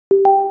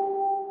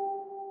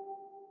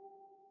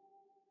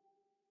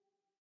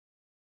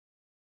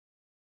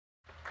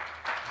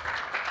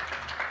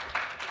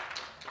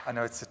I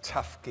know it's a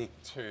tough gig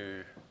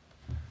to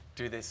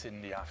do this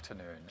in the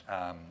afternoon,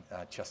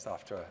 just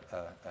after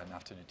an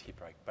afternoon tea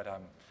break.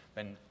 But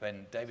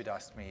when David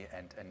asked me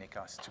and Nick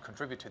asked to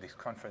contribute to this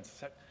conference, I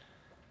said,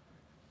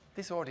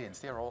 this audience,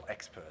 they're all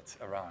experts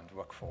around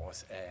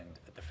workforce and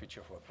the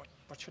future of work.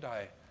 What should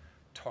I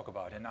talk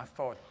about? And I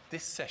thought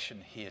this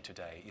session here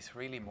today is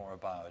really more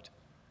about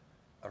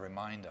a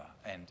reminder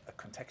and a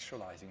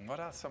contextualizing.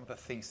 What are some of the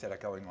things that are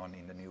going on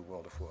in the new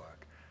world of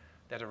work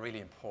that are really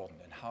important,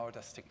 and how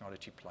does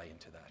technology play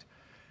into that?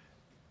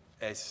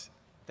 As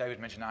David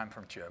mentioned, I'm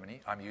from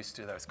Germany. I'm used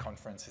to those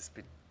conferences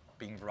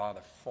being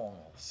rather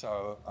formal.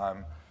 So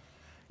I'm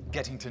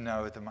getting to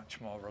know the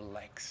much more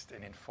relaxed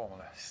and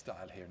informal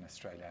style here in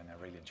Australia, and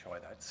I really enjoy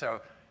that.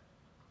 So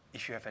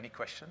if you have any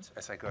questions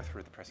as I go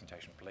through the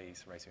presentation,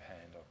 please raise your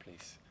hand or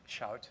please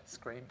shout,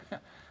 scream.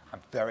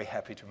 I'm very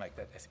happy to make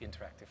that as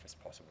interactive as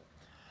possible.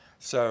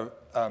 So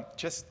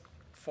just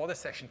for the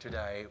session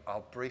today,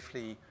 I'll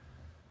briefly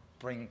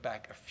bring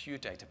back a few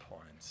data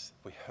points.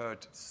 We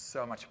heard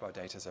so much about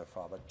data so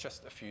far, but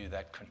just a few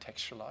that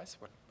contextualize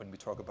when we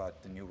talk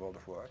about the new world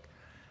of work.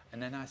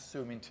 And then I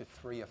zoom into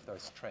 3 of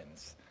those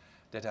trends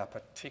that are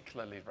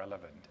particularly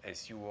relevant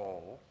as you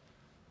all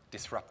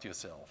disrupt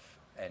yourself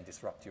and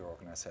disrupt your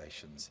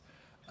organizations.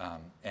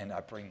 And I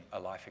bring a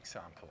live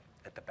example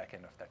at the back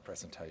end of that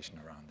presentation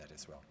around that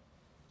as well.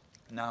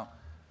 Now,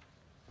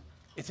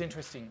 it's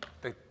interesting,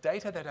 the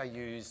data that I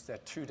use, there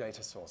are 2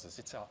 data sources.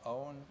 It's our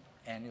own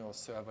annual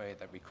survey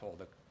that we call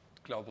the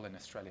Global and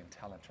Australian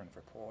Talent Trend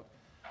Report,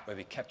 where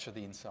we capture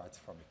the insights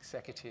from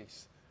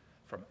executives,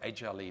 from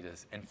HR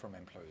leaders, and from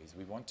employees.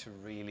 We want to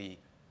really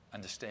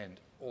understand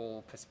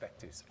all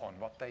perspectives on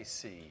what they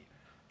see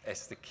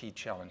as the key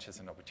challenges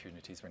and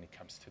opportunities when it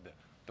comes to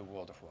the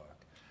world of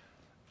work.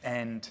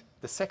 And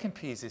the second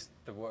piece is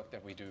the work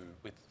that we do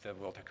with the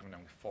World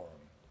Economic Forum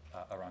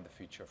around the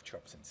future of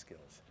jobs and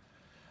skills.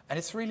 And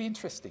it's really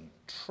interesting.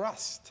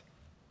 Trust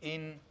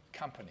in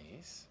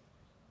companies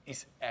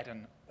is at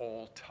an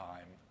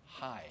all-time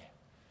high.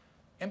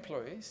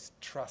 Employees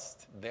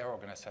trust their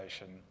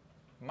organization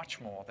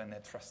much more than they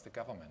trust the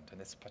government, and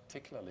it's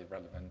particularly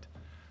relevant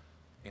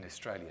in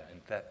Australia,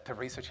 and that the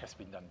research has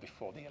been done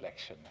before the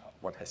election,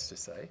 one has to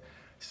say.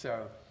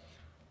 So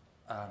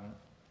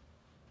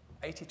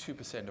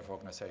 82% of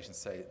organizations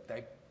say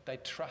they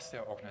trust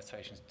their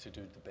organizations to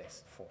do the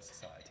best for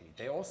society.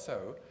 They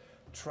also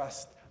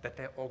trust that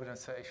their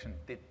organization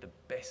did the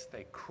best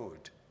they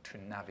could to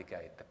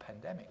navigate the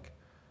pandemic,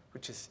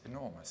 which is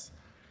enormous.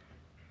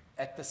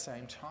 At the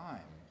same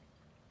time,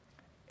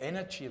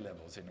 energy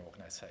levels in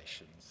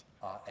organizations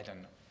are at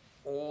an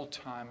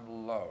all-time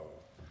low.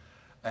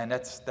 And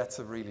that's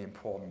a really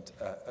important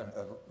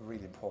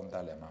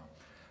dilemma.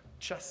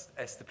 Just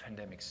as the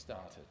pandemic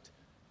started,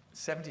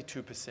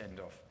 72%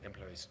 of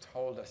employees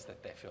told us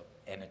that they feel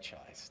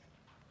energized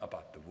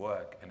about the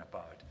work and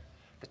about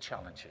the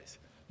challenges.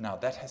 Now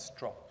that has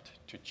dropped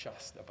to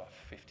just above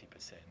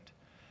 50%.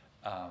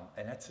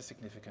 And that's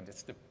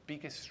it's the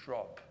biggest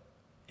drop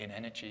in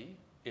energy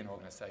in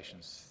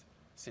organizations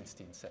since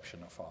the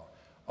inception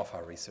of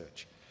our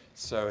research.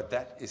 So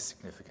that is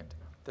significant.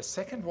 The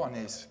second one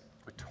is,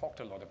 we talked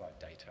a lot about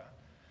data.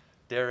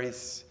 There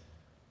is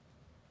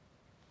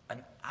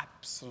an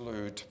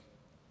absolute,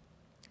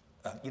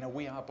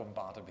 we are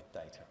bombarded with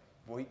data.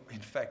 In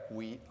fact,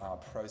 we are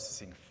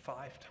processing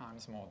 5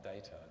 times more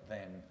data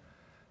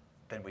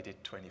than we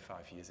did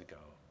 25 years ago.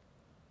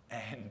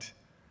 And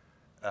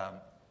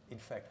in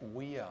fact,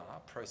 we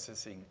are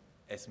processing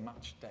as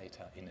much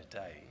data in a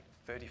day,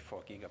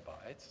 34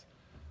 gigabytes,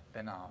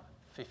 than our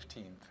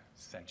 15th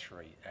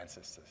century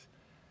ancestors.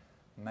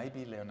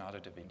 Maybe Leonardo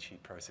da Vinci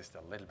processed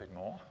a little bit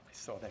more. I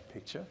saw that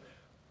picture.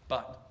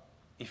 But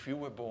if you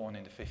were born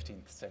in the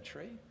 15th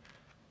century,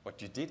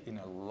 what you did in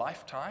a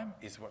lifetime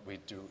is what we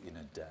do in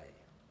a day.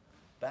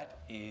 That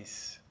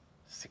is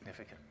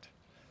significant.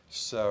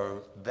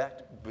 So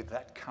with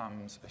that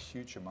comes a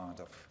huge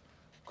amount of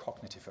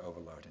cognitive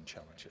overload and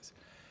challenges.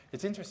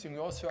 It's interesting, we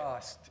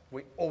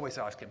always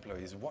ask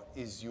employees, what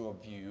is your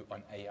view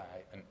on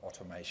AI and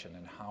automation,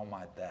 and how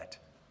might that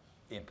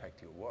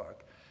impact your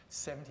work?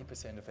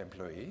 70% of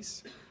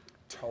employees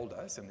told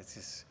us, and this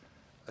is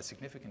a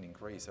significant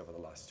increase over the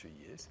last 2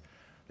 years,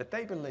 that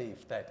they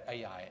believe that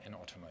AI and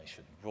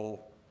automation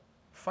will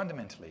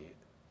fundamentally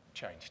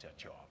change their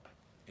job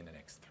in the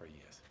next 3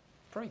 years.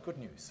 Very good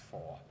news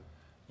for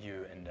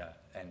you and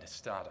a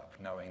startup,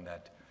 knowing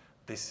that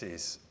this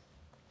is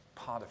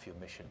part of your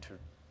mission to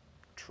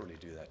truly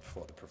do that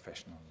for the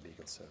professional and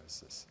legal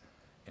services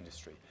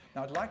industry.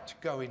 Now, I'd like to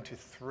go into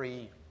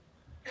 3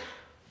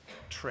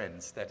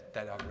 trends that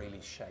are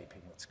really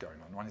shaping what's going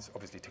on. One is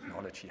obviously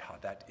technology, how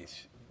that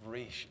is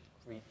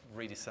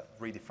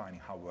redefining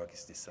how work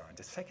is designed.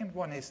 The second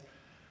one is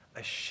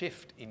a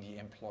shift in the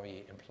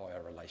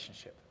employee-employer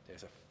relationship.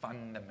 There's a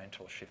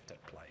fundamental shift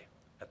at play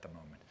at the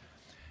moment.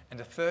 And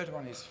the third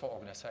one is for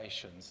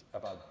organizations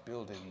about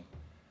building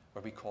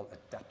what we call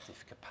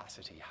adaptive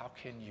capacity. How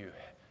can you,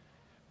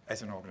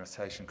 as an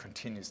organization,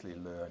 continuously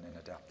learn and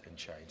adapt and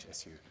change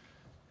as you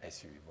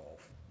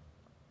evolve?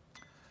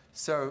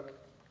 So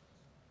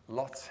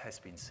lots has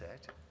been said,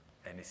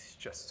 and it's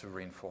just to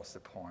reinforce the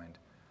point.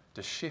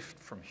 The shift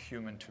from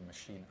human to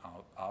machine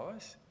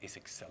hours is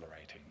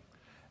accelerating.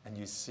 And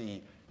you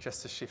see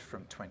just the shift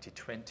from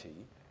 2020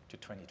 to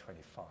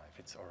 2025.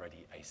 It's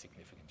already a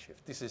significant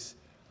shift. This is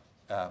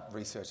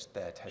research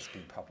that has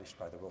been published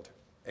by the World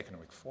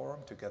Economic Forum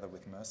together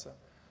with Mercer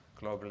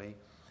globally.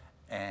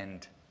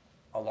 And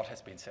a lot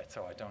has been said,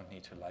 so I don't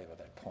need to labor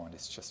that point.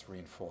 It's just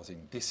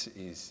reinforcing this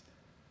is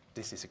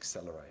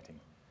accelerating.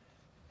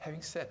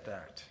 Having said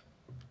that,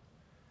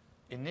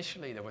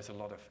 initially there was a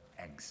lot of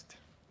angst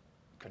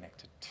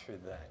connected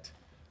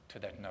to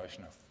that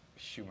notion of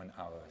human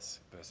hours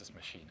versus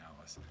machine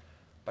hours.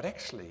 But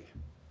actually,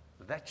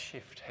 that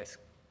shift has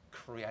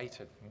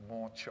created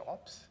more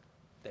jobs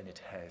than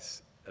it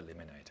has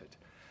eliminated.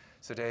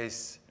 So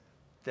there's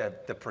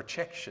the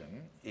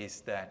projection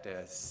is that there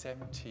are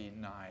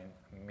 79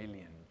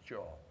 million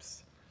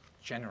jobs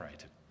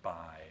generated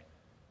by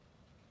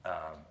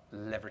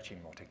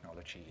leveraging more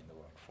technology in the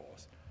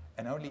workforce,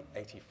 and only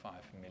 85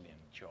 million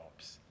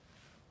jobs,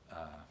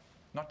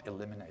 not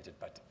eliminated,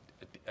 but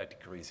a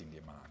decreasing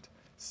demand.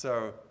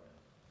 So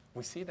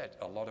we see that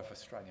a lot of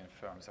Australian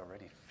firms are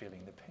already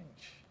feeling the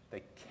pinch.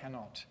 They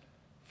cannot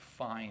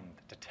find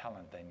the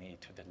talent they need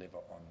to deliver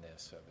on their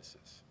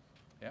services.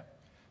 Yeah?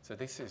 So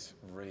this is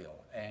real,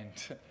 and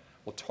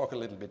we'll talk a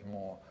little bit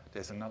more.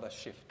 There's another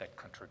shift that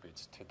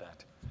contributes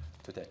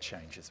to that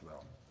change as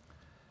well.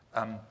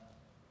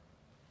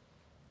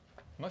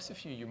 Most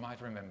of you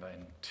might remember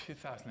in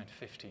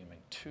 2015 when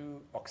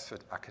two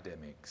Oxford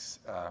academics,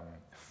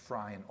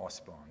 Fry and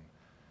Osborne,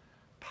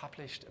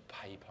 published a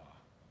paper.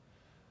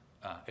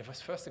 It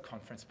was first a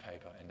conference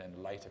paper and then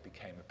later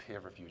became a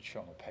peer-reviewed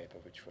journal paper,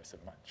 which was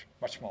a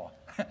much more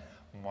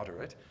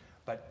moderate.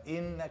 But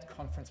in that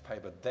conference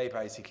paper, they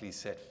basically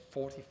said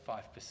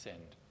 45%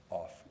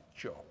 of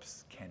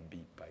jobs can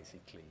be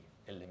basically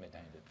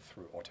eliminated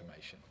through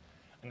automation.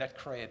 And that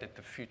created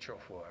the future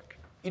of work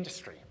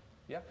industry.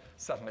 Yeah?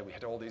 Suddenly we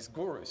had all these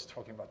gurus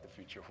talking about the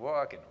future of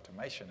work and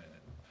automation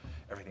and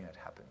everything that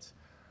happens.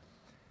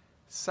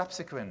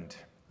 Subsequent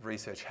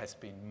research has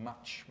been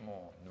much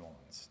more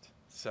nuanced.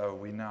 So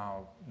we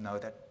now know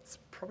that it's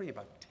probably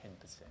about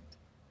 10%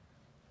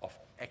 of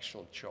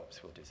actual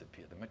jobs will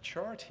disappear. The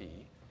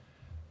majority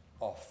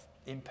of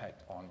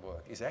impact on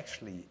work is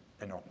actually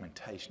an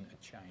augmentation,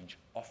 a change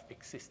of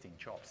existing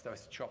jobs.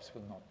 Those jobs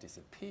will not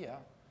disappear,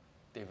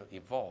 they will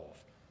evolve.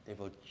 They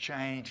will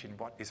change in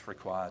what is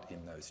required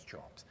in those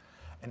jobs.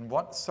 And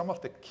what some of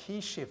the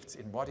key shifts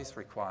in what is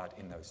required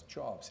in those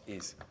jobs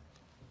is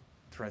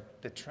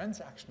the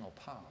transactional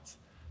parts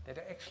that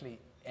are actually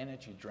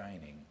energy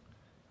draining,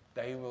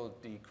 they will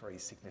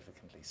decrease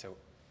significantly. So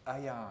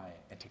AI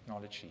and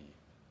technology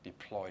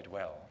deployed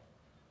well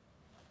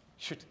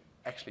should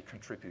actually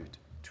contribute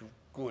to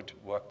good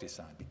work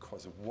design,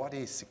 because what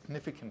is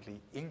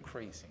significantly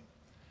increasing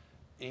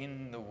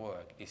in the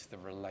work is the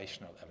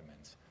relational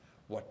elements.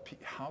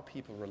 How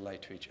people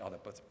relate to each other,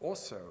 but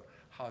also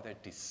how they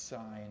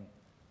design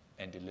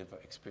and deliver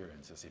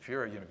experiences. If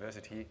you're a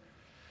university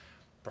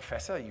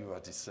professor, you are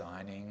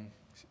designing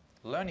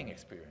learning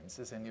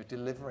experiences and you're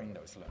delivering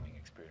those learning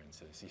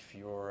experiences. If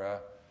you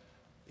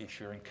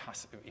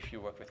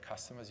work with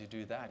customers, you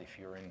do that. If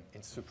you're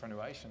in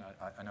superannuation,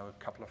 I know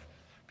a couple of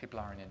people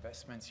are in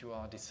investments, you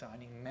are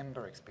designing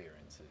member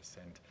experiences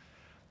and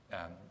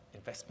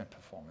investment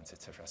performance,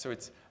 etc. So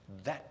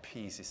that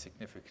piece is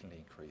significantly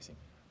increasing.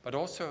 But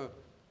also,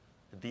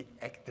 the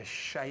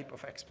shape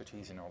of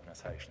expertise in an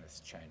organization is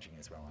changing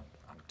as well.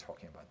 I'm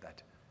talking about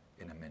that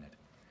in a minute.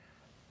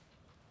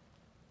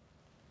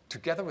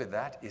 Together with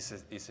that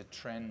is a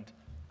trend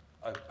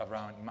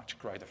around much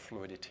greater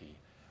fluidity.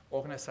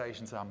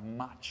 Organizations are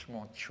much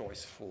more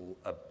choiceful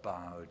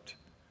about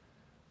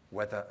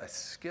whether a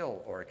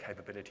skill or a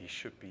capability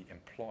should be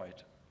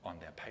employed on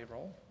their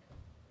payroll,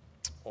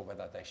 or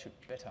whether they should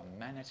better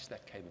manage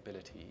that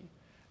capability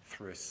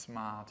through a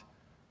smart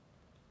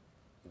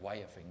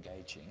way of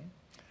engaging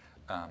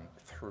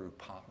through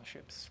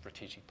partnerships,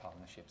 strategic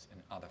partnerships,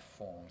 and other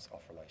forms of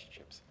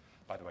relationships.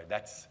 By the way,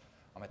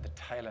 I'm at the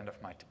tail end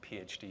of my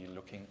PhD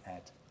looking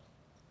at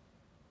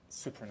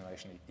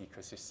superannuation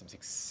ecosystems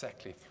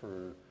exactly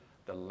through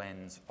the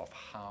lens of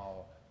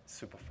how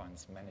super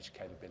funds manage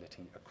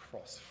capability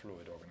across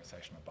fluid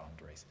organizational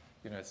boundaries.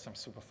 You know, some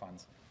super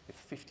funds with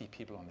 50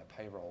 people on their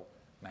payroll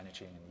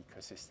managing an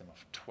ecosystem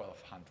of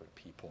 1,200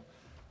 people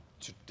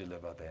to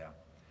deliver their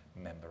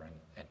member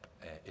and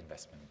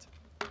investment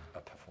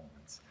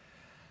performance.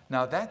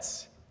 Now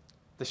that's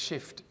the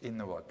shift in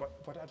the work. But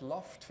what I'd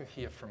love to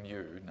hear from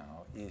you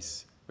now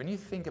is when you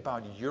think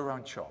about your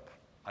own job,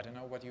 I don't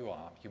know what you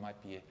are, you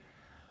might be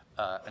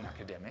an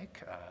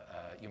academic,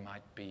 you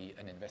might be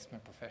an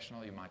investment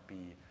professional, you might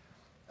be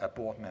a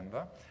board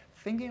member.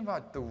 Thinking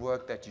about the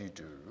work that you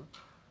do,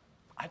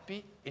 I'd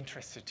be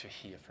interested to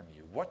hear from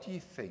you. What do you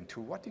think,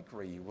 to what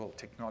degree will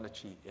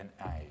technology and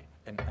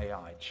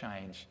AI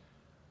change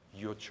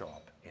your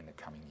job in the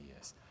coming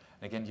years?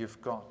 And again, you've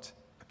got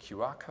a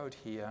QR code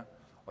here,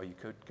 or you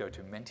could go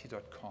to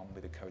menti.com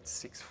with the code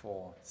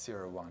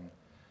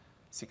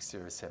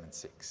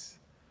 64016076.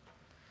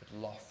 I'd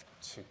love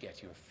to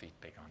get your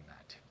feedback on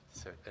that.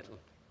 So it'll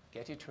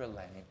get you to a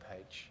landing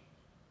page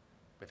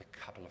with a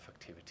couple of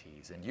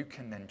activities, and you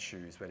can then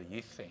choose whether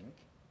you think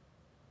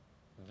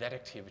that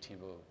activity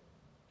will,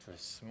 to a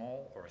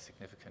small or a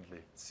significant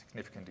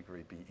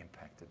degree, be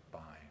impacted by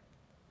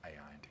AI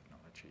and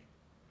technology.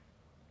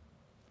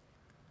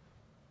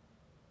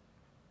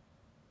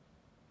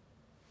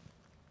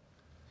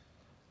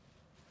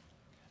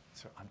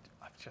 So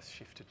I've just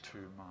shifted to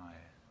my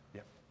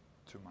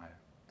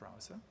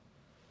browser.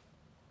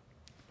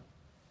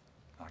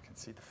 I can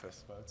see the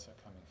first votes are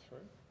coming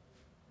through.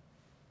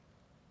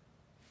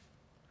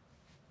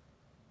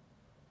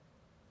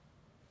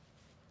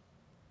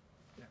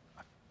 Yeah,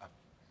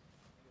 pardon?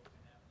 You're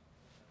going to have to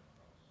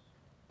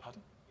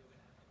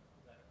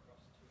pull that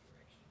across to your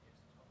actual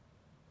desktop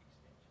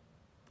extension.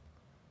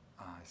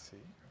 I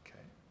see,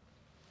 okay.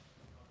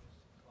 I'll just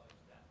close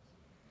that.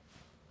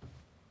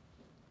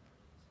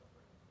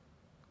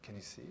 Can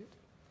you see it?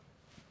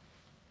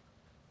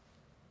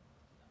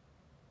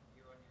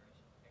 You're on your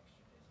extra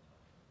desktop.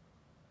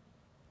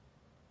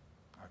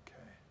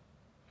 Okay.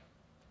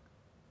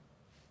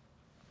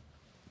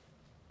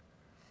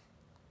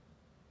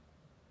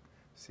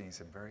 Seeing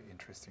some very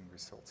interesting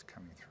results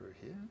coming through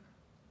here.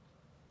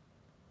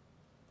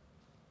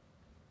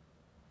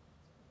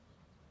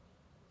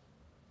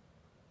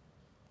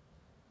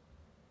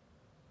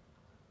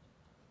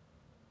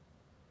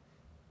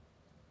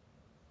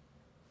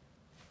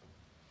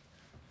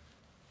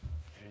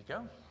 Here you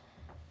go.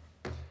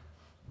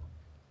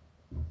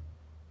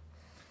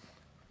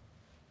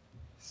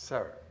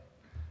 So,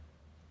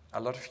 a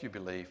lot of you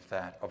believe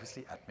that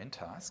obviously admin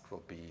tasks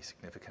will be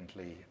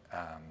significantly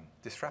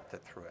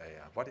disrupted through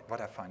AI.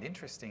 What I find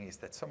interesting is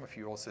that some of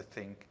you also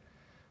think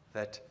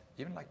that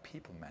even like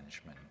people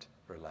management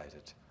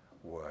related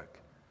work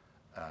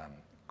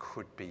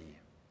could be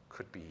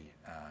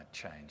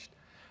changed.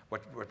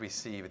 What we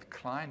see with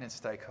client and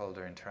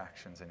stakeholder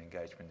interactions and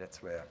engagement,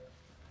 that's where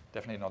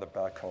definitely not a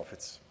bell curve.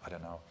 It's, I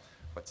don't know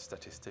what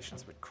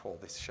statisticians would call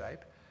this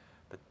shape,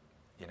 but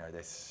you know,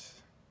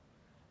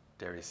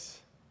 there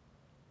is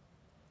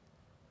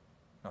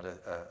not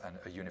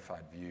a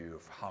unified view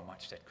of how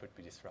much that could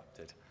be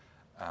disrupted.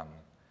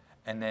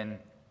 And then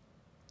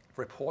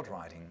report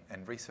writing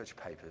and research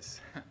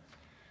papers.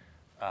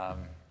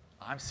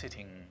 I'm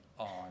sitting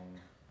on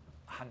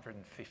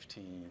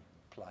 150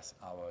 plus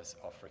hours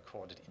of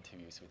recorded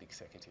interviews with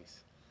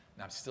executives.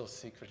 And I'm still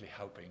secretly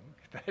hoping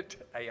that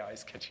AI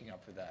is catching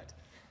up with that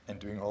and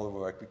doing all the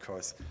work,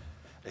 because,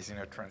 as you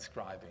know,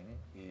 transcribing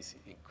is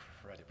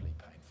incredibly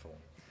painful,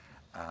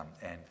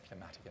 and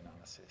thematic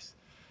analysis.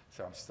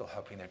 So I'm still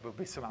hoping there will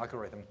be some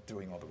algorithm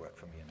doing all the work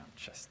for me, and I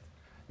just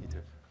need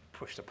to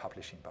push the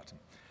publishing button.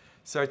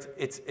 So it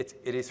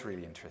is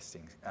really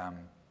interesting,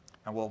 and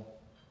we'll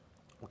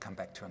come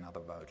back to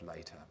another vote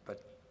later.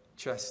 But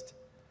just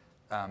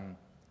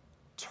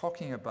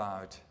talking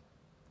about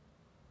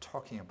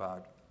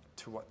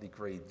to what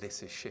degree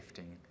this is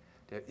shifting,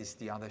 there is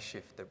the other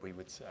shift that we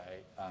would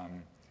say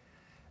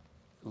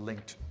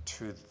linked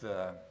to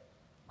the,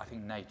 I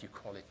think, Nate, you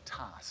call it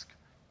task,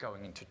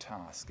 going into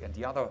task. And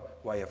the other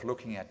way of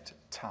looking at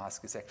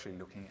task is actually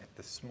looking at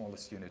the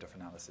smallest unit of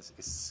analysis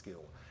is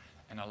skill.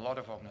 And a lot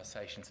of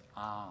organizations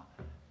are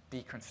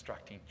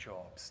deconstructing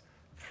jobs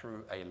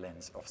through a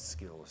lens of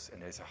skills,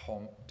 and there's a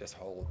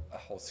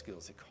whole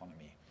skills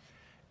economy.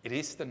 It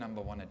is the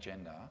 #1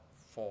 agenda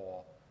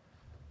for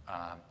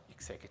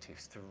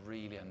executives to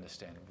really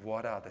understand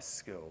what are the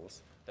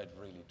skills that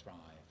really drive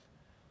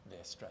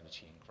their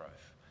strategy and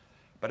growth.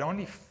 But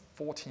only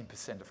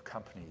 14% of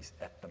companies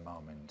at the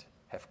moment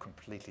have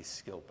completely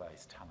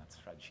skill-based talent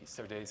strategies.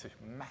 So there's a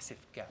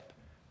massive gap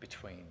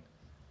between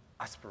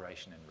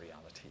aspiration and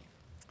reality.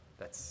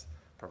 That's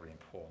probably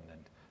important.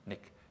 And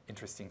Nick,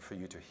 interesting for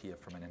you to hear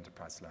from an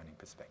enterprise learning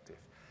perspective.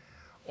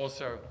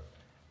 Also,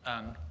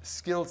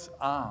 skills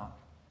are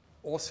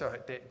also,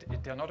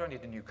 they're not only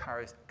the new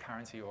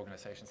currency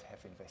organizations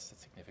have invested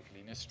significantly.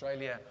 In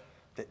Australia,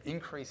 the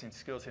increase in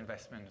skills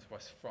investment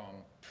was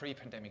from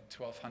pre-pandemic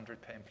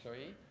 1,200 per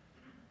employee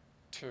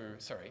to,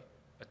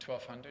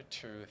 1,200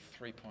 to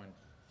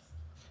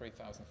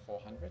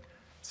 3,400,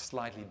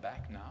 slightly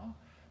back now.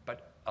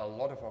 But a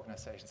lot of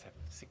organizations have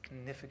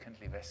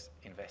significantly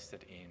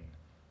invested in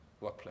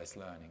workplace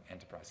learning,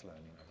 enterprise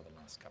learning over the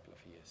last couple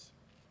of years.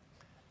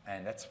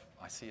 And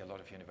I see a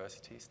lot of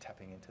universities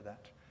tapping into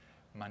that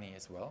money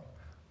as well.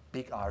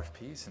 Big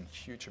RFPs and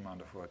huge amount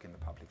of work in the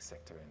public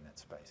sector in that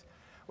space.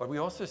 What we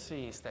also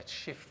see is that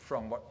shift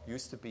from what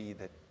used to be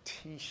the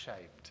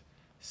T-shaped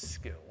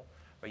skill,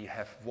 where you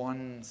have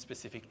one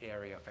specific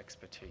area of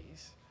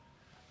expertise,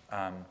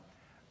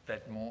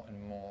 that more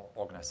and more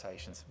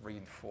organizations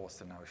reinforce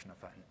the notion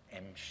of an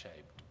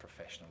M-shaped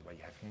professional, where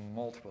you have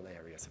multiple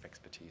areas of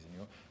expertise.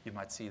 And you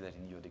might see that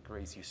in your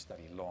degrees. You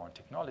study law and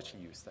technology,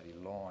 you study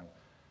law and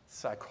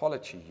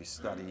psychology, you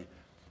study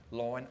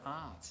law and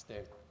arts.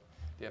 There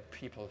are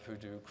people who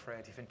do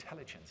creative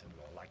intelligence in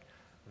law, like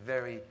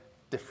very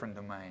different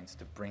domains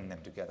to bring them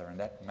together, and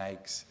that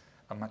makes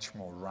a much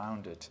more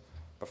rounded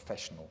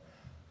professional.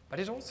 But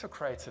it also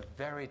creates a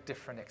very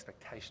different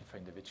expectation for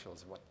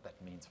individuals of what that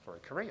means for a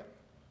career.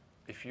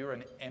 If you're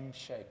an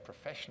M-shaped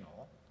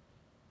professional,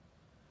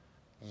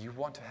 you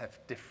want to have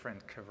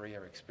different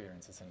career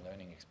experiences and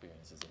learning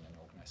experiences in an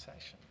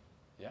organization.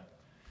 Yeah?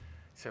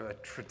 So a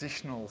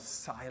traditional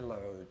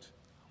siloed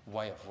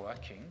way of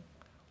working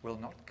will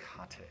not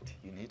cut it.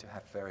 You need to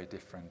have very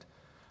different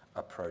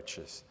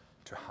approaches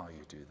to how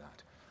you do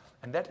that.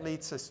 And that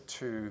leads us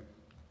to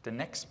the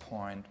next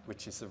point,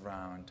 which is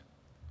around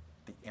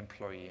the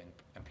employee and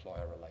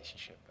employer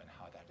relationship and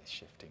how that is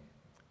shifting.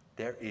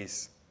 There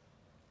is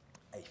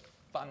a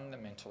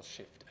fundamental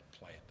shift at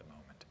play at the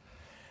moment.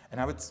 And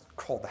I would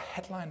call the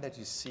headline that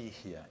you see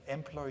here,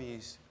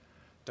 employees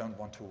don't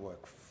want to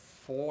work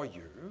for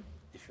you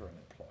if you're an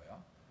employer,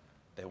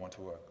 they want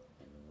to work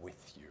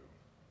with you.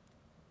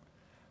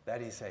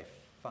 That is a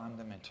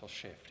fundamental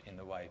shift in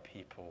the way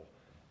people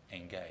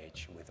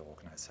engage with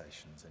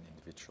organizations and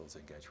individuals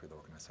engage with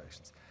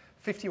organizations.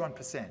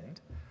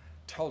 51%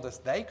 told us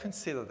they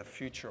consider the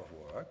future of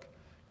work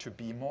to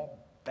be more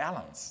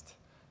balanced,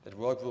 that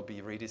work will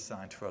be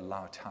redesigned to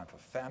allow time for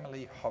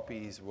family,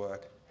 hobbies,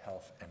 work,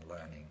 health, and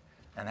learning.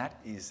 And that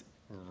is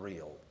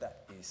real.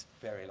 That is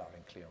very loud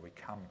and clear. We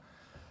come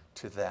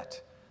to that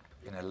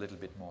in a little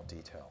bit more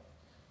detail.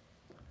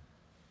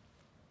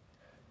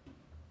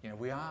 You know,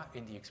 we are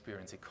in the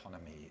experience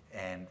economy,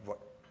 and what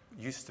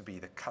used to be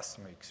the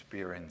customer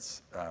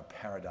experience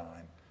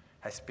paradigm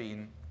has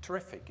been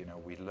terrific. You know,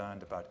 we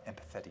learned about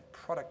empathetic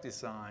product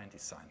design,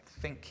 design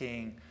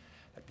thinking.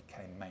 That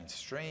became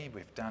mainstream.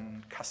 We've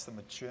done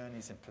customer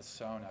journeys and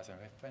personas, and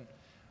we've been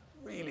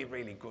really,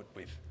 really good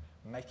with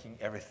making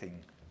everything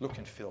look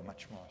and feel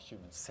much more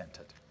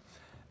human-centered.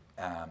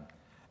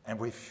 And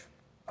we've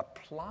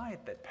applied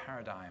that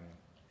paradigm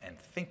and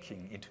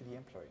thinking into the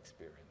employee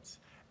experience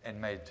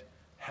and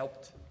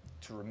helped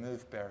to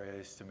remove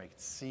barriers, to make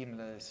it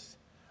seamless,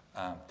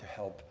 to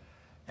help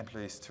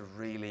employees to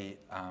really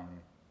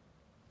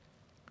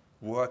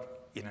work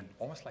in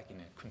almost like in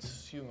a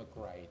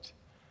consumer-grade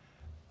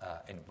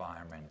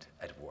environment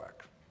at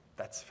work.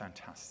 That's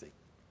fantastic.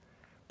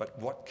 But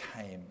what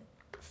came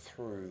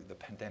through the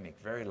pandemic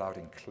very loud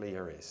and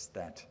clear is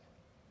that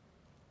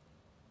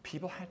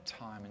people had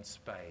time and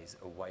space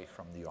away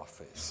from the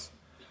office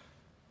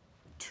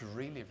to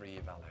really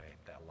reevaluate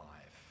their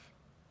life.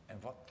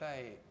 And what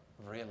they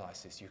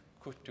realized is you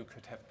could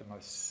have the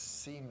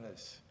most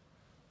seamless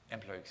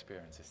employee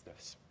experiences, the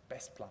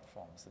best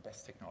platforms, the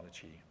best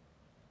technology.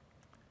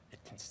 It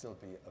can still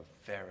be a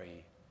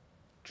very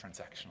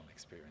transactional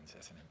experience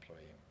as an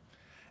employee.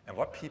 And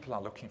what people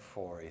are looking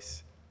for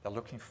is they're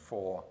looking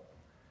for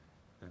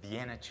the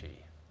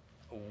energy.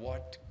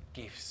 What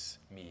gives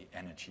me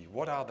energy?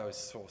 What are those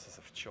sources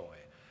of joy?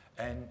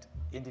 And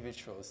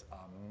individuals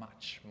are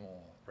much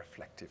more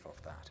reflective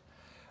of that.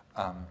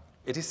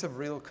 It is a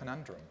real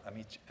conundrum. I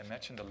mean,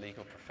 imagine the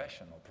legal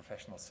profession or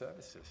professional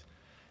services.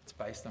 It's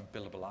based on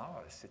billable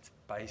hours. It's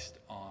based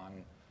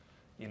on,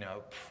 you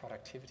know,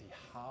 productivity.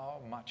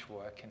 How much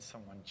work can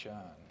someone churn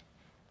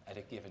at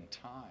a given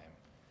time?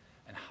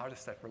 And how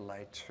does that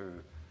relate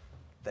to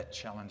that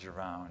challenge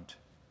around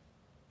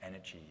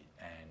energy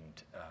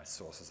and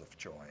sources of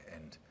joy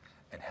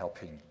and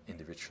helping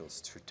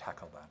individuals to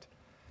tackle that?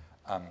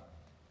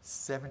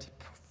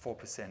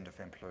 74% of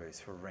employees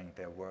who rank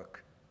their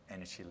work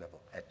energy level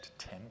at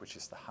 10, which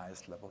is the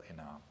highest level in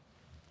our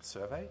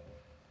survey,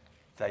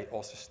 they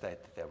also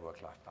state that their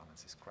work-life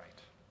balance is great.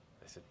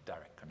 There's a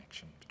direct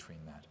connection between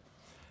that.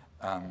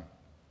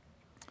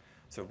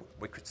 So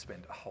we could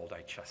spend a whole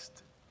day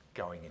just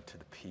going into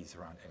the piece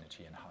around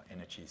energy and how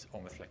energy is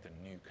almost like the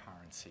new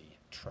currency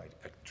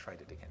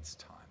traded against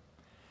time.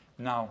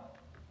 Now,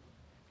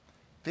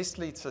 this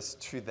leads us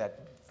to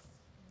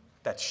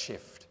that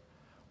shift.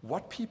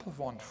 What people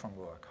want from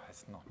work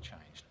has not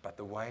changed, but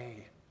the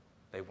way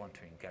they want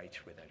to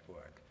engage with that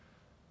work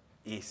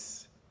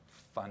is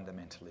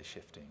fundamentally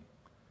shifting.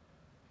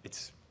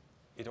 It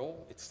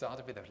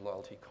started with a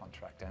loyalty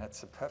contract, and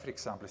it's a perfect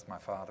example is my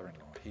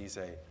father-in-law.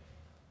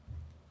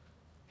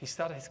 He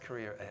started his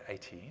career at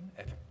 18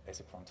 as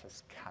a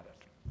Qantas cadet,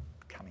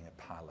 becoming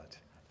a pilot,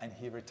 and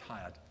he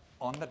retired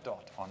on the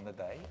dot, on the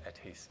day,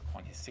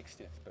 on his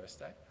 60th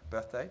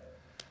birthday,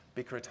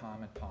 big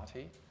retirement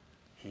party.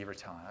 He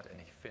retired and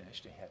he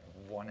finished. He had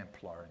one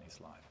employer in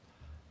his life.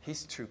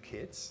 His two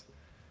kids,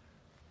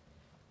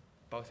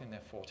 both in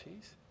their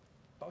 40s,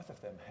 both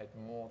of them had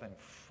more than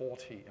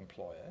 40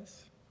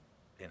 employers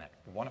in it.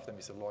 One of them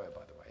is a lawyer,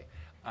 by the way.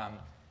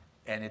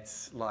 And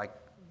it's like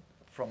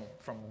from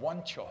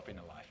one job in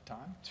a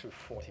lifetime to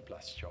 40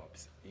 plus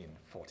jobs in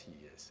 40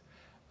 years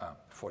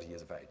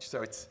of age.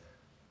 So it's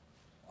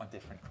on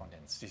different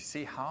continents. You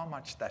see how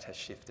much that has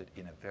shifted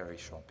in a very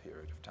short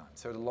period of time.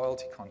 So the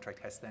loyalty contract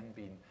has then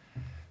been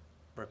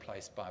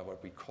replaced by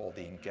what we call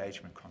the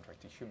engagement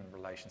contract. The human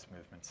relations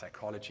movement,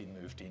 psychology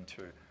moved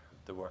into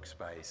the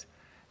workspace.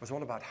 It was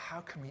all about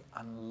how can we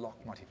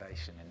unlock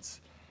motivation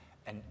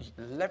and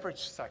leverage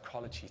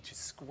psychology to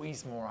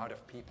squeeze more out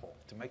of people,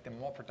 to make them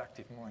more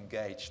productive, more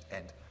engaged,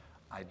 and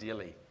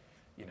ideally,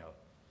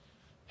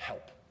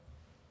 help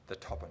the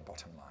top and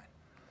bottom line.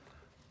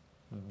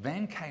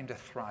 Then came the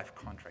Thrive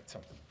contract.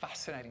 Some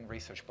fascinating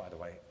research, by the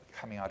way,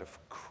 coming out of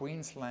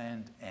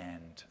Queensland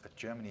and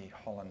Germany,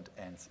 Holland,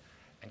 and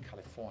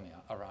California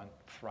around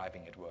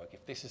thriving at work.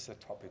 If this is a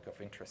topic of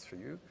interest for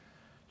you,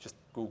 just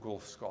Google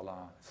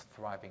Scholar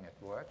thriving at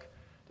work.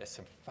 There's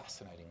some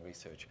fascinating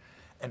research.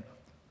 And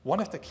one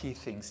of the key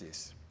things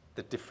is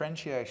the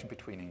differentiation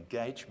between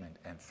engagement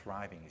and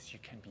thriving is you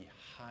can be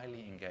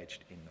highly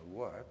engaged in the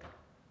work,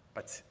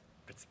 but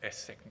it's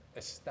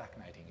a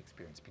stagnating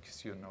experience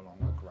because you're no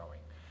longer growing.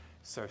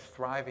 So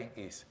thriving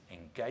is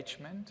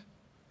engagement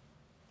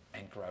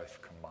and growth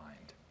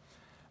combined.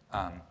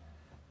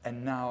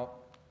 And now,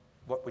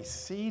 what we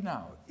see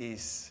now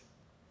is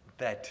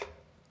that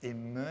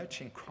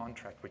emerging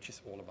contract, which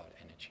is all about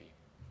energy.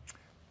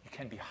 You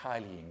can be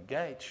highly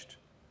engaged,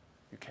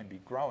 you can be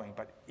growing,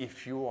 but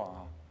if you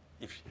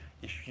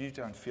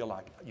don't feel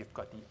like you've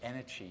got the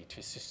energy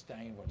to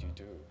sustain what you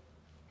do,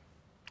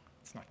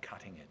 it's not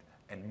cutting it.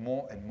 And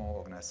more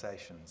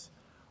organizations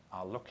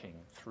are looking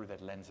through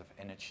that lens of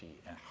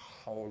energy and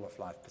whole of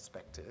life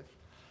perspective,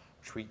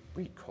 which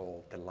we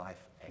call the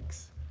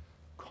LifeX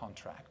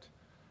contract,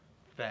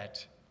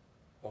 that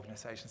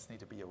organizations need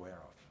to be aware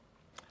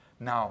of.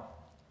 Now,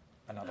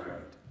 another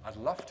word. I'd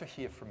love to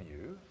hear from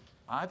you,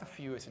 either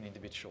for you as an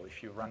individual,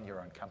 if you run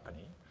your own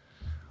company,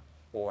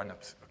 or a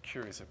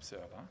curious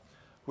observer,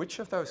 which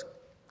of those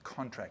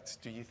contracts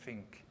do you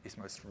think is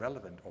most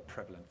relevant or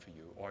prevalent for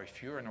you? Or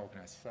if you're an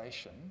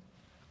organization,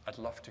 I'd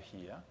love to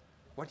hear,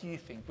 what do you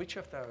think, which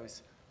of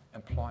those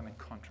employment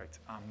contracts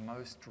are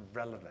most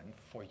relevant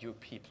for your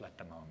people at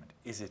the moment?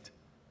 Is it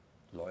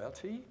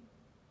loyalty?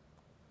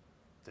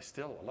 There's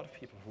still a lot of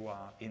people who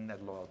are in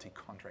that loyalty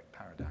contract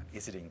paradigm.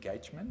 Is it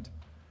engagement?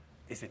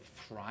 Is it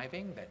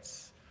thriving?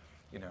 That's,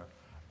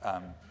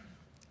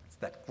 it's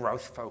that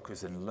growth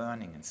focus and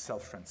learning and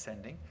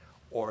self-transcending.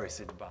 Or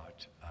is it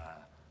about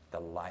the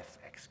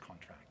LifeX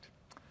contract?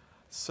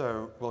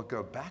 So we'll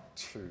go back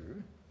to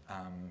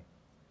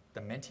the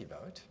Menti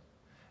vote.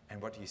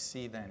 And what you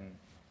see then,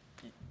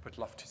 would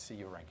love to see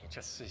your ranking,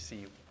 just to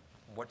see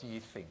what do you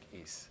think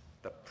is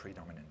the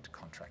predominant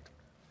contract.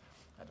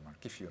 And I'll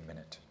give you a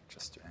minute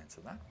just to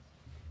answer that.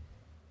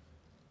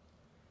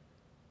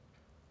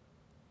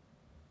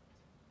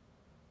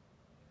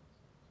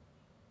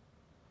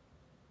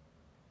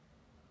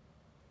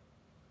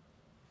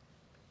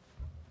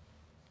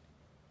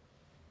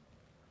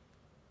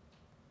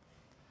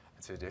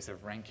 And so there's a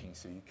ranking,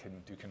 so you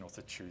can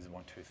also choose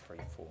 1, 2, 3,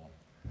 4.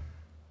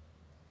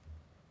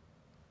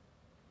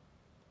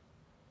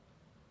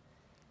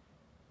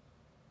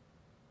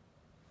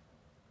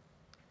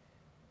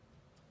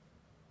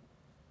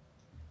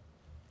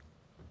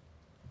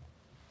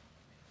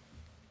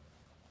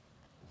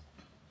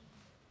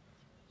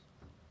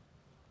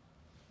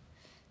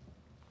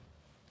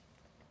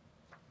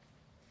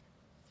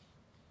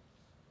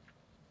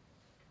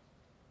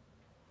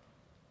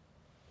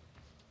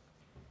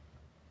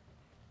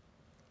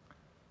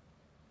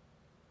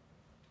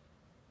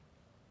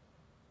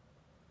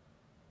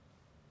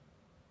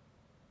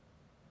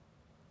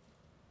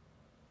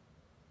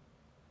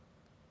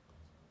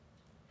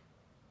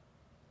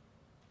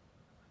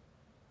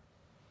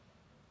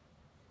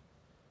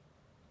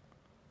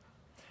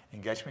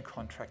 Engagement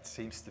contract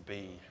seems to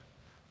be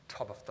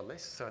top of the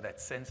list, so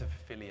that sense of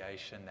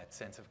affiliation, that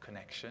sense of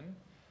connection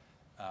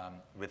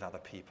with other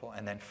people,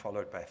 and then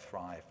followed by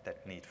Thrive,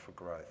 that need for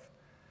growth.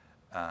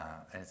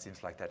 And it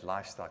seems like that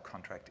lifestyle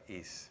contract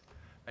is,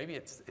 maybe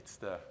it's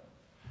the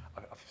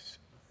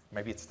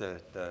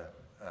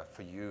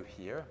for you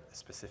here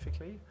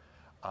specifically,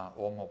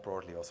 or more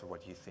broadly also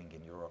what you think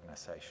in your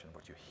organization,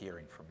 what you're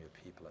hearing from your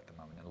people at the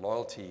moment. And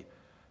loyalty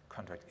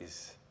contract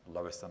is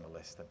lowest on the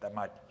list. That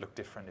might look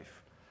different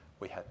if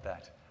we had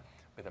that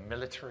with a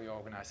military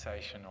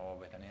organization or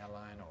with an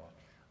airline or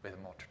with a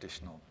more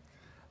traditional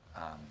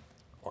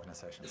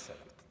organization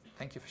setup.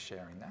 Thank you for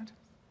sharing that.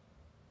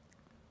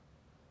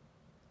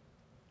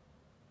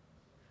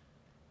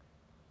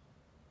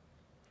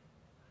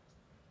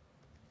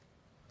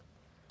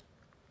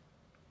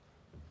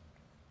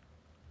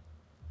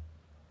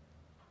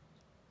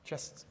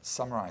 Just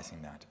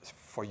summarizing that,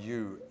 for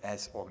you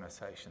as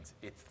organizations,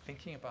 it's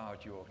thinking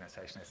about your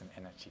organization as an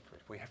energy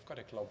grid. We have got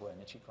a global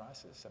energy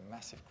crisis, a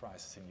massive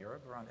crisis in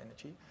Europe around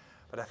energy,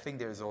 but I think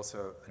there is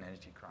also an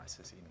energy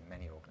crisis in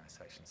many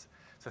organizations.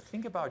 So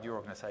think about your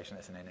organization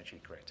as an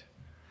energy grid.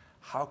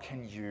 How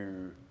can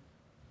you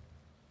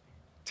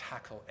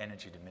tackle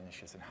energy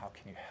diminishes, and how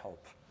can you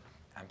help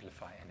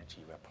amplify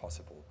energy where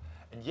possible?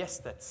 And yes,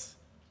 that's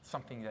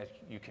something that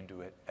you can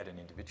do at an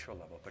individual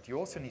level, but you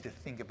also need to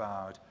think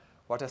about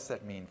what does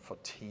that mean for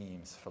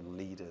teams, for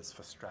leaders,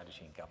 for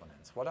strategy and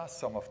governance? What are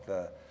some of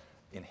the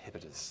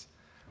inhibitors?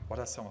 What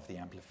are some of the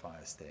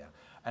amplifiers there?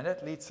 And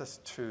that leads us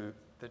to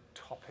the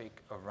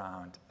topic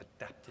around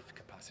adaptive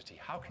capacity.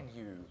 How can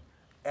you,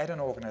 at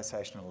an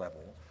organizational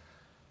level,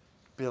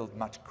 build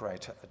much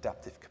greater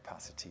adaptive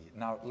capacity.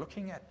 Now,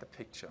 looking at the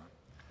picture,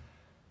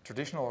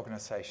 traditional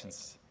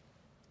organizations,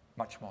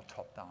 much more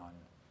top-down,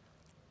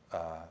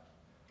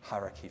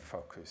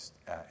 hierarchy-focused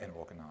and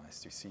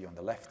organized. You see on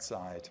the left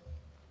side,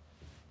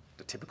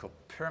 the typical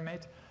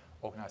pyramid,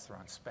 organized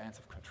around spans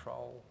of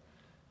control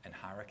and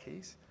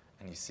hierarchies.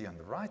 And you see on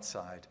the right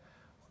side,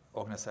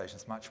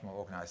 organizations much more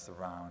organized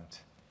around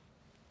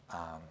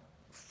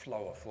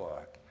flow of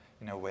work,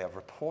 where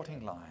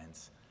reporting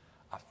lines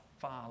are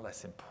far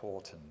less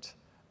important,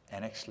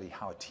 and actually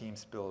how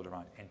teams build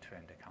around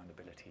end-to-end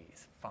accountability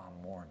is far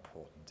more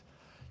important.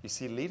 You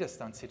see, leaders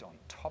don't sit on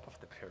top of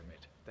the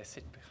pyramid, they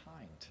sit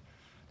behind.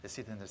 They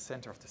sit in the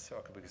center of the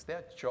circle because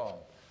their job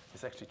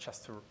is actually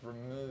just to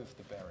remove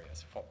the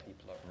barriers for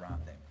people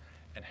around them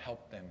and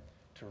help them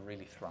to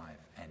really thrive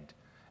and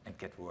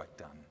get work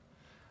done.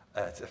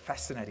 It's a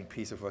fascinating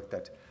piece of work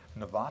that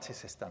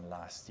Novartis has done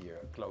last year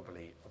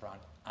globally around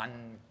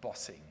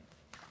unbossing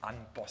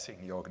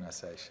the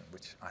organization,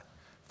 which I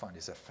find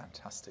is a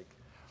fantastic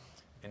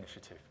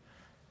initiative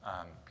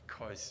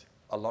because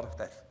a lot of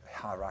that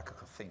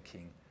hierarchical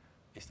thinking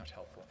is not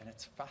helpful. And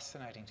it's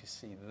fascinating to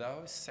see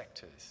those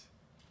sectors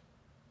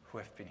who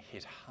have been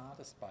hit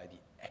hardest by the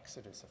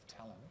exodus of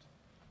talent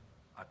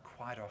are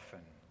quite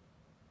often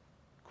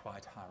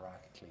quite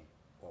hierarchically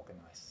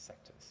organized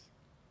sectors.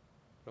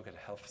 Look at the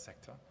health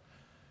sector.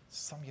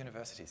 Some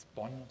universities,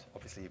 Bond,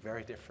 obviously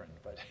very different,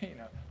 but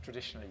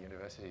traditionally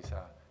universities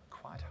are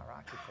quite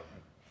hierarchical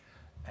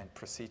and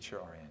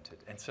procedure-oriented.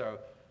 And so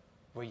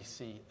where you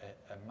see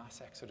a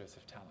mass exodus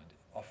of talent,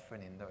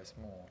 often in those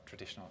more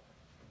traditional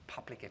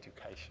public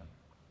education,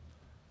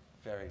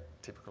 very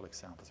typical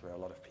examples where a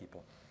lot of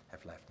people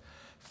have left.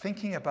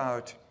 Thinking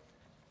about,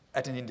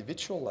 at an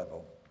individual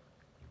level,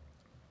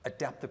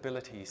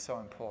 adaptability is so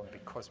important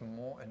because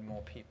more and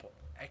more people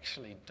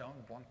actually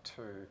don't want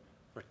to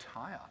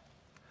retire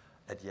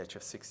at the age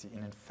of 60.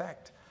 And in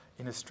fact,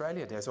 in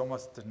Australia, there's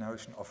almost the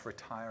notion of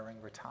retiring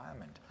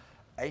retirement.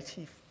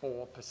 84%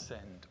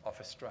 of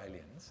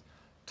Australians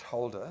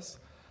told us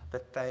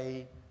that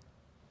they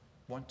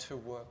want to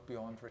work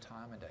beyond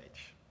retirement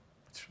age.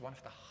 It's one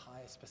of the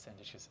highest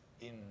percentages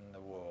in the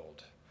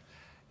world.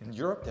 In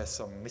Europe, there's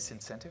some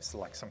misincentives,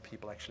 like some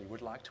people actually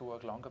would like to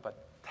work longer,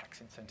 but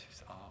tax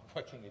incentives are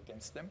working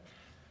against them.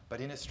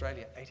 But in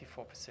Australia,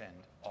 84%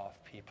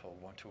 of people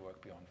want to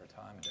work beyond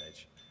retirement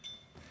age.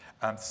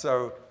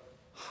 So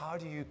how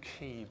do you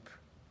keep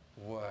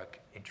work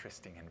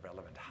interesting and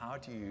relevant? How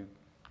do you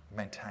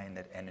maintain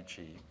that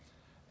energy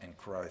and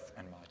growth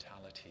and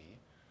vitality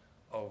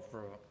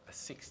over a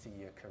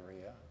 60-year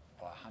career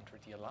or a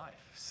 100-year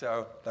life?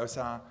 So those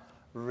are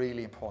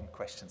really important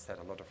questions that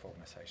a lot of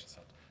organizations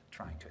are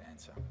trying to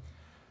answer.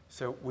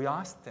 So we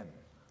asked them,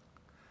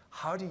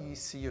 how do you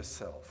see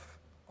yourself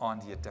on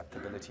the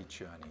adaptability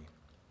journey?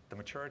 The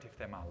majority of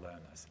them are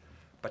learners,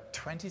 but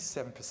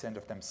 27%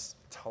 of them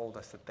told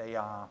us that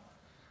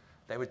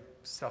they would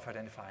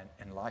self-identify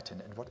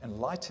enlightened. And what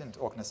enlightened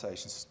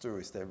organizations do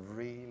is they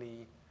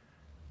really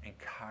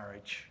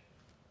encourage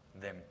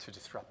them to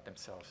disrupt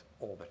themselves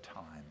all the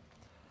time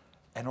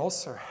and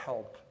also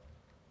help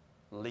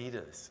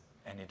leaders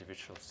and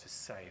individuals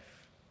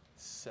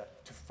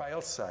to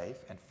fail safe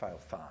and fail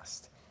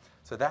fast.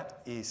 So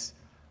that is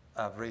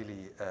a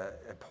really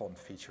important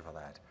feature for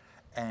that.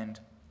 And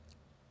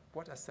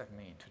what does that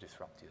mean, to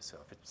disrupt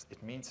yourself?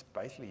 It means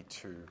basically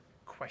to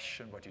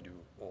question what you do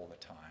all the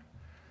time,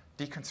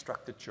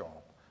 deconstruct the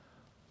job.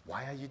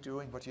 Why are you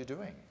doing what you're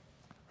doing?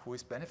 Who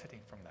is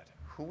benefiting from that?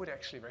 Who would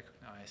actually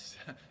recognize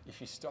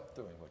if you stop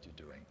doing what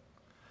you're doing?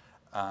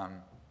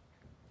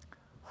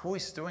 Who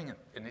is doing it,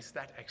 and is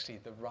that actually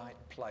the right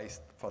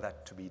place for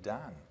that to be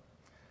done?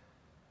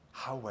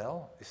 How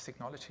well is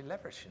technology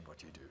leveraged in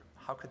what you do?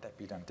 How could that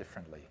be done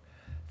differently?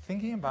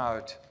 Thinking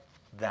about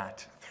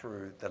that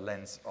through the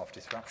lens of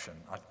disruption,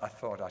 I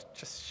thought I'd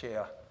just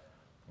share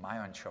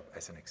my own job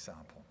as an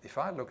example. If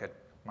I look at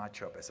my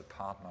job as a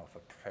partner of a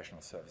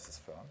professional services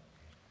firm,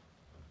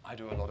 I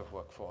do a lot of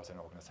work for us in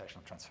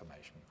organizational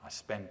transformation. I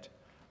spend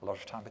a lot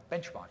of time with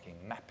benchmarking,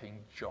 mapping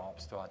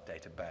jobs to our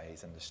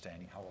database,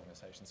 understanding how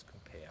organizations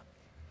compare.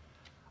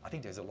 I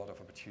think there's a lot of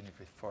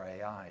opportunity for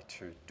AI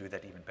to do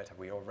that even better.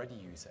 We already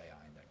use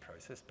AI in that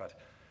process, but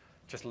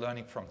just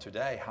learning from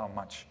today how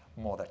much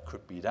more that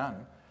could be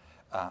done,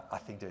 I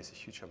think there's a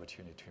huge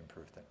opportunity to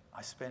improve that.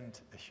 I spend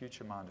a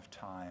huge amount of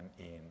time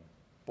in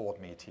board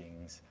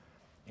meetings,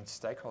 in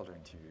stakeholder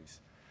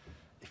interviews.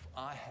 If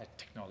I had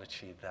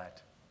technology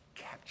that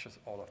captures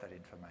all of that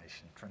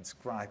information,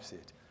 transcribes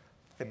it,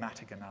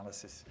 thematic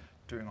analysis,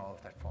 doing all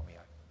of that for me,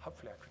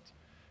 hopefully I could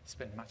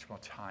spend much more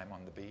time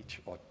on the beach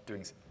or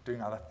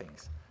doing other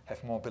things,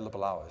 have more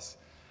billable hours,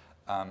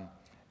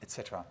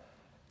 etc.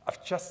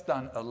 I've just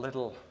done a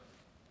little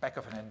back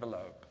of an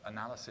envelope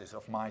analysis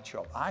of my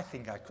job. I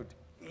think I could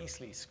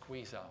easily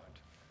squeeze out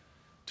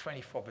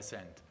 24%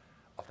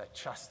 of that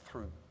just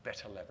through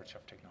better leverage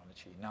of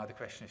technology. Now the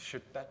question is,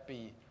 should that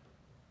be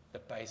the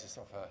basis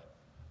of a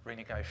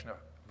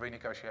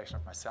renegotiation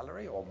of my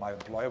salary? Or my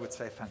employer would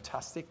say,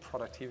 fantastic,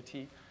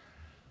 productivity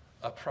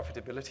a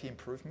profitability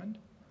improvement,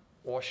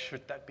 or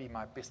should that be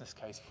my business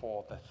case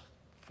for the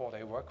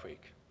 4-day work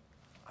week?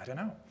 I don't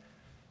know.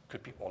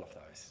 Could be all of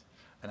those.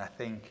 And I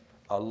think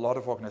a lot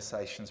of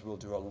organizations will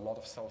do a lot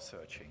of soul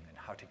searching and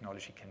how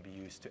technology can be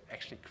used to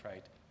actually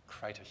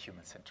create a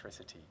human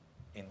centricity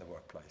in the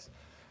workplace.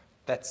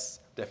 That's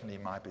definitely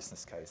my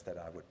business case that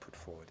I would put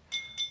forward.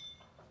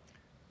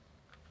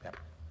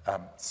 Yeah.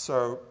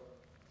 So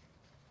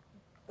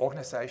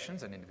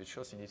organizations and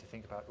individuals, you need to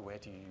think about where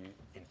do you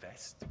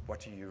invest? Where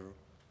do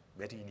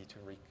you need to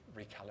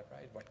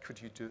recalibrate? What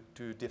could you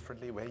do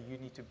differently? Where you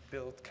need to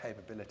build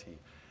capability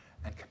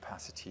and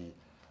capacity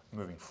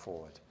moving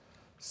forward.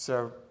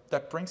 So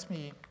that brings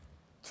me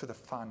to the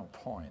final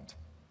point.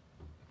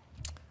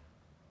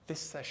 This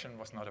session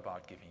was not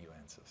about giving you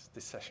answers.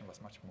 This session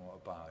was much more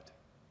about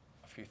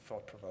a few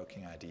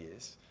thought-provoking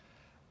ideas.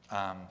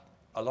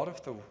 A lot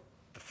of the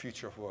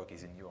future of work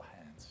is in your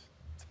hands.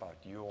 It's about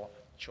your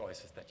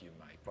choices that you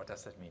make. What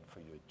does that mean for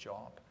your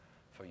job,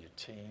 for your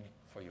team,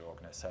 for your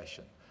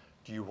organization?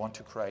 Do you want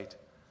to create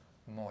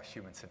more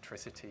human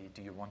centricity?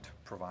 Do you want to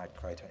provide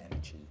greater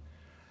energy?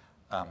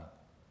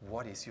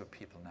 What is your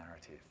people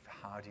narrative?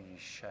 How do you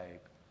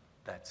shape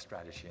that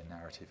strategy and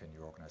narrative in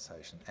your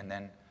organization? And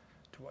then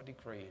to what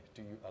degree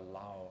do you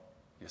allow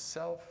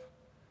yourself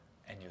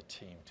and your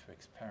team to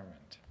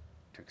experiment,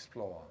 to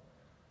explore,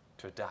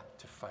 to adapt,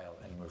 to fail,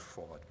 and move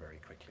forward very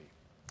quickly?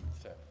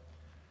 So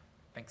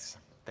thanks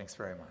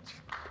very much.